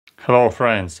Hello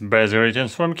friends, best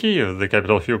greetings from Kyiv, the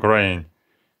capital of Ukraine.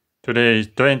 Today is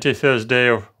 23rd day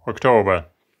of October.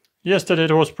 Yesterday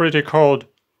it was pretty cold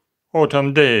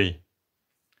autumn day.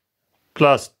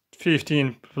 Plus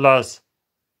 15, plus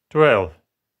 12.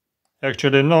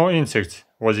 Actually no insects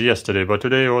was yesterday, but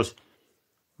today was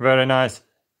very nice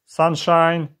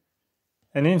sunshine.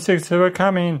 And insects were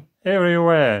coming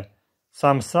everywhere.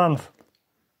 Some flies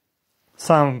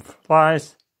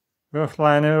were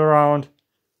flying around.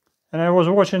 And I was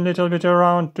watching a little bit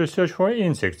around to search for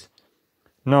insects.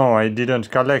 No, I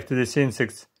didn't collect these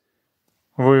insects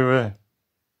with a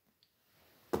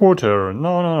putter.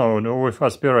 No, with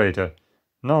aspirator.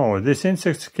 No, these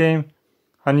insects came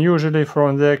unusually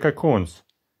from their cocoons.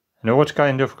 And what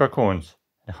kind of cocoons?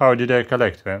 And how did I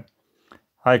collect them?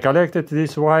 I collected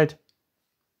these white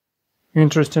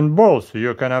interesting balls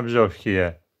you can observe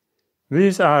here.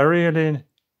 These are really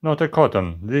not a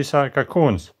cotton, these are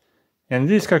cocoons. And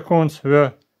these cocoons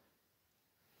were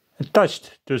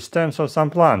attached to stems of some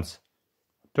plants,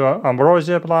 to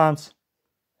ambrosia plants,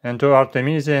 and to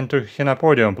artemisia and to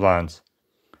Chenopodium plants.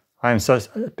 I'm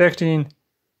suspecting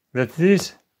that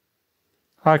these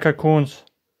are cocoons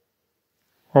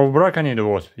of Braconidae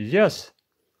wasp. Yes,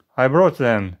 I brought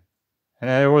them, and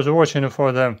I was watching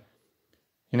for them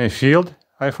in a field.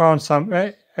 I found some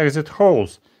exit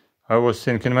holes. I was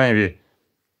thinking maybe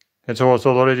it was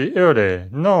already early.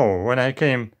 No, when I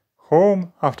came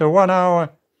home after 1 hour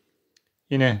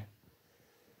in a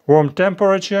warm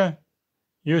temperature,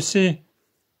 you see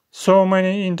so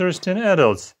many interesting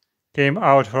adults came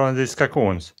out from these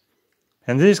cocoons.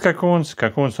 And these cocoons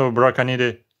of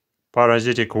Braconidae,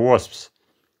 parasitic wasps.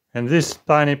 And these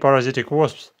tiny parasitic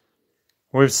wasps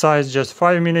with size just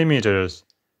 5 millimeters.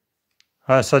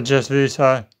 I suggest these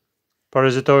are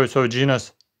parasitoids of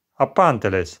genus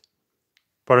Apanteles.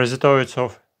 Parasitoids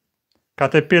of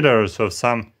caterpillars of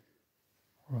some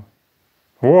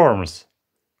worms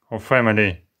of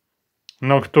family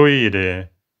Noctuidae.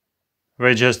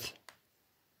 They just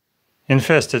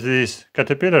infested these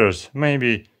caterpillars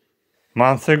maybe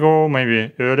months ago,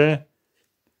 maybe earlier.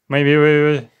 Maybe we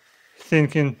were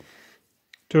thinking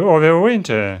to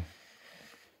overwinter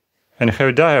and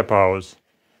have diapause.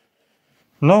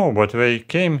 No, but they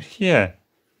came here,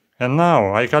 and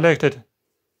now I collected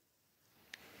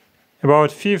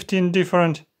about 15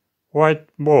 different white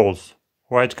balls,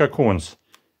 white cocoons,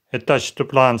 attached to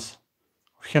plants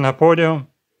of Chenopodium,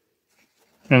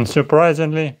 and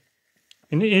surprisingly,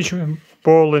 in each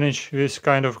ball, in each this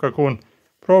kind of cocoon,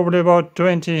 probably about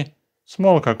 20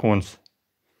 small cocoons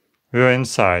were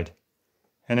inside.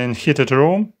 And in heated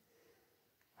room,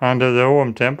 under the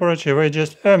warm temperature, they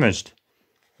just emerged.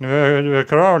 They were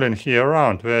crawling here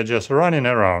around, they were just running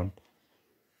around.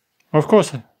 Of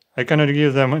course, I cannot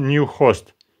give them a new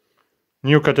host,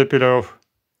 new caterpillar of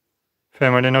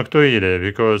family Noctuidae,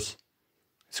 because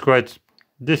it's quite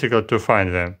difficult to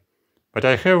find them. But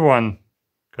I have one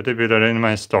caterpillar in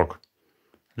my stock,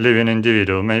 living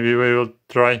individual. Maybe we will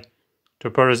try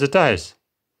to parasitize.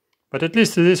 But at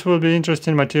least this will be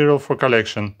interesting material for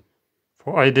collection,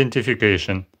 for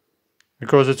identification,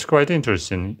 because it's quite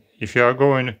interesting. If you are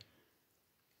going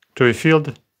to a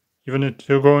field, even if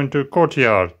you're going to a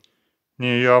courtyard,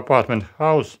 near your apartment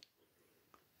house,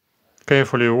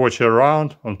 carefully watch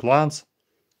around on plants.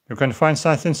 You can find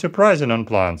something surprising on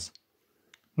plants.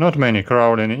 Not many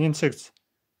crawling insects,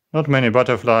 not many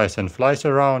butterflies and flies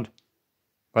around,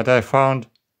 but I found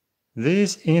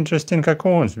these interesting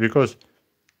cocoons because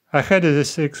I had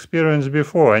this experience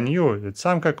before. I knew that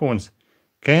some cocoons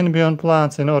can be on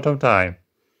plants in autumn time.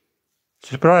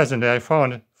 Surprisingly, I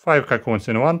found 5 cocoons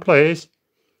in one place.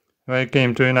 When I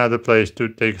came to another place to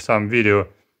take some video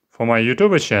for my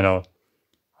YouTube channel,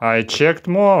 I checked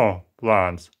more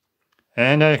plants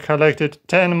and I collected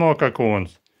 10 more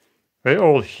cocoons. They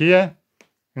all here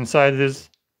inside this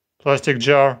plastic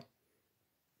jar,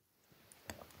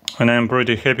 and I'm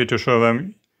pretty happy to show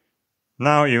them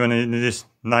now, even in this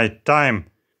night time,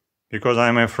 because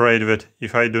I'm afraid that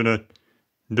if I do not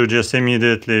do just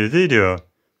immediately video,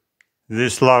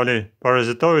 these lovely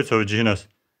parasitoids of genus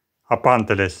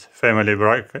Apanteles, family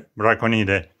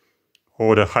Braconidae,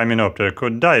 or the Hymenoptera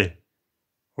could die.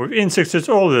 With insects it's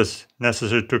always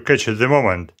necessary to catch at the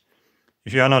moment.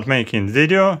 If you are not making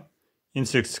video,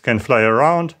 insects can fly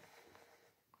around,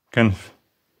 can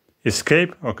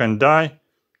escape or can die,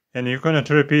 and you cannot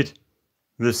repeat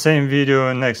the same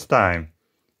video next time.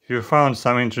 If you found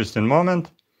some interesting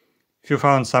moment, if you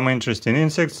found some interesting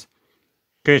insects,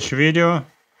 catch video,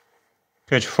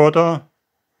 catch photo,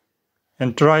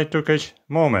 and try to catch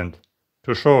moment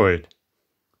to show it.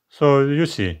 So you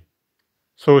see,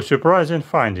 so surprising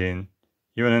finding,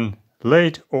 even in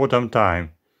late autumn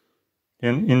time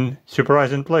in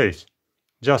surprising place,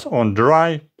 just on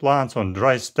dry plants, on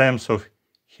dry stems of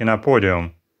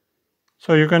Chenopodium.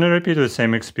 So you can repeat the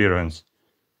same experience.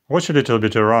 Watch a little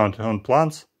bit around on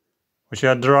plants which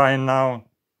are drying now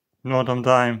in autumn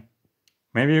time.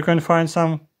 Maybe you can find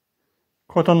some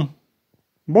cotton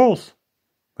balls,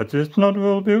 but it's not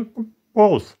will be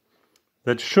balls.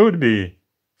 That should be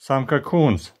some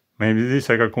cocoons. Maybe these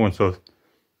are cocoons of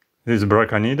this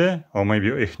Braconidae or maybe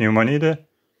Entomologist.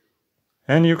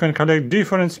 And you can collect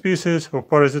different species of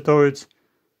parasitoids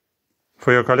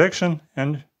for your collection,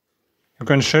 and you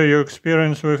can share your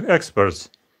experience with experts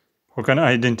who can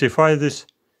identify these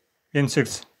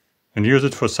insects and use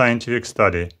it for scientific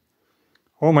study.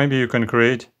 Or maybe you can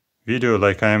create video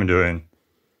like I am doing.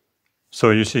 So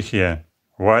you see here,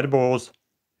 white balls.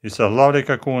 These are lovely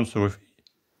cocoons with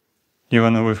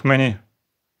even with many.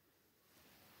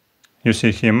 You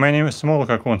see here many small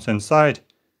cocoons inside,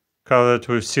 covered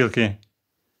with silky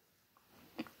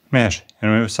mesh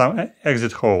and with some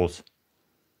exit holes.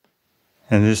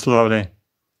 And these lovely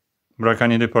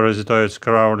Braconidae parasitoids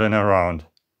crawling around,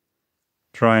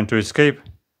 trying to escape,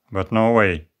 but no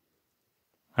way.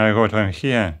 I got them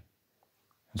here,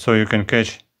 so you can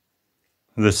catch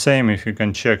the same if you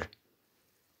can check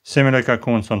similar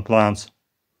cocoons on plants.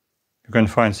 You can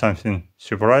find something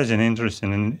surprising,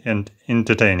 interesting, and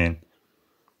entertaining.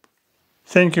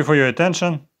 Thank you for your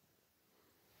attention.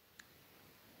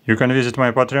 You can visit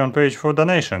my Patreon page for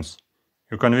donations.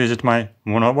 You can visit my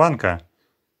Monobank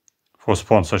for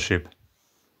sponsorship,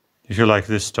 if you like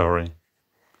this story.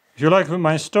 If you like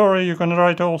my story, you can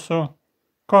write also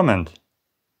comment,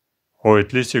 or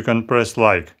at least you can press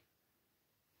like.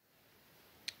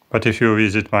 But if you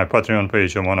visit my Patreon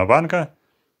page or Monobank,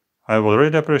 I will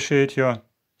really appreciate your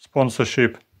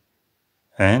sponsorship,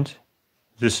 and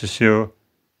this is your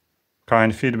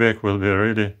kind feedback will be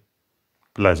really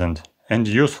pleasant and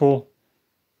useful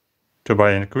to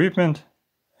buy equipment,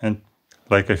 and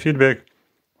like a feedback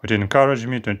would encourage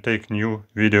me to take new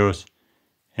videos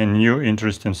and new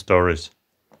interesting stories.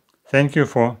 Thank you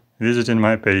for visiting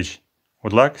my page.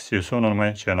 Good luck, see you soon on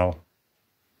my channel.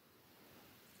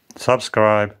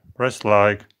 Subscribe, press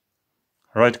like,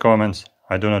 write comments.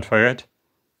 I do not forget.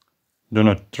 Do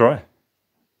not try.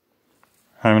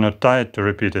 I'm not tired to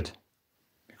repeat it,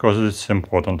 because it's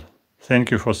important.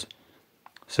 Thank you for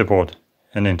support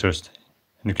and interest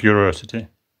and curiosity.